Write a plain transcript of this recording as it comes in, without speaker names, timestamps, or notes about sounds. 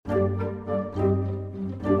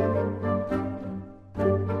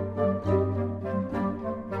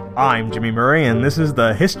I'm Jimmy Murray, and this is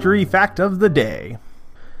the History Fact of the Day.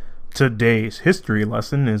 Today's history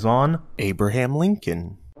lesson is on Abraham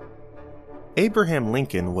Lincoln. Abraham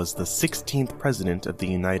Lincoln was the 16th President of the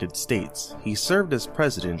United States. He served as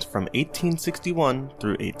President from 1861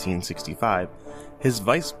 through 1865. His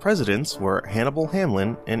Vice Presidents were Hannibal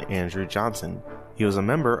Hamlin and Andrew Johnson. He was a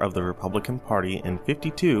member of the Republican Party in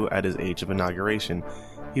 52 at his age of inauguration.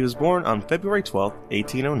 He was born on February 12,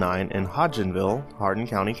 1809 in Hodgenville, Hardin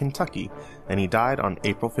County, Kentucky, and he died on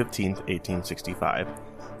April 15, 1865.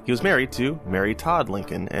 He was married to Mary Todd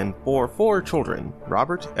Lincoln and bore 4 children,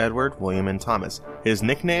 Robert, Edward, William, and Thomas. His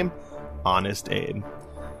nickname? Honest Abe.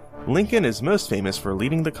 Lincoln is most famous for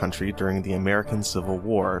leading the country during the American Civil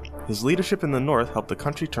War. His leadership in the North helped the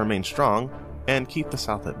country to remain strong and keep the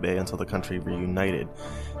South at bay until the country reunited.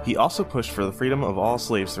 He also pushed for the freedom of all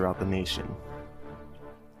slaves throughout the nation.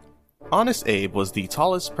 Honest Abe was the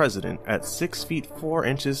tallest president at 6 feet 4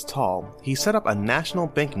 inches tall. He set up a national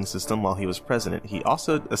banking system while he was president. He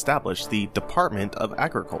also established the Department of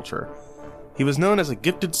Agriculture. He was known as a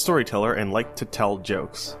gifted storyteller and liked to tell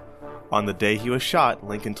jokes. On the day he was shot,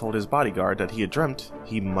 Lincoln told his bodyguard that he had dreamt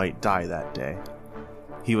he might die that day.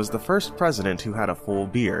 He was the first president who had a full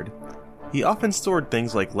beard. He often stored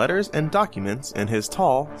things like letters and documents in his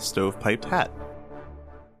tall, stove-piped hat.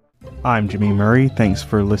 I'm Jimmy Murray. Thanks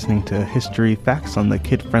for listening to History Facts on the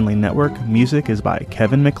Kid Friendly Network. Music is by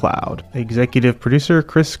Kevin MacLeod. Executive producer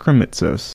Chris Kremitzos.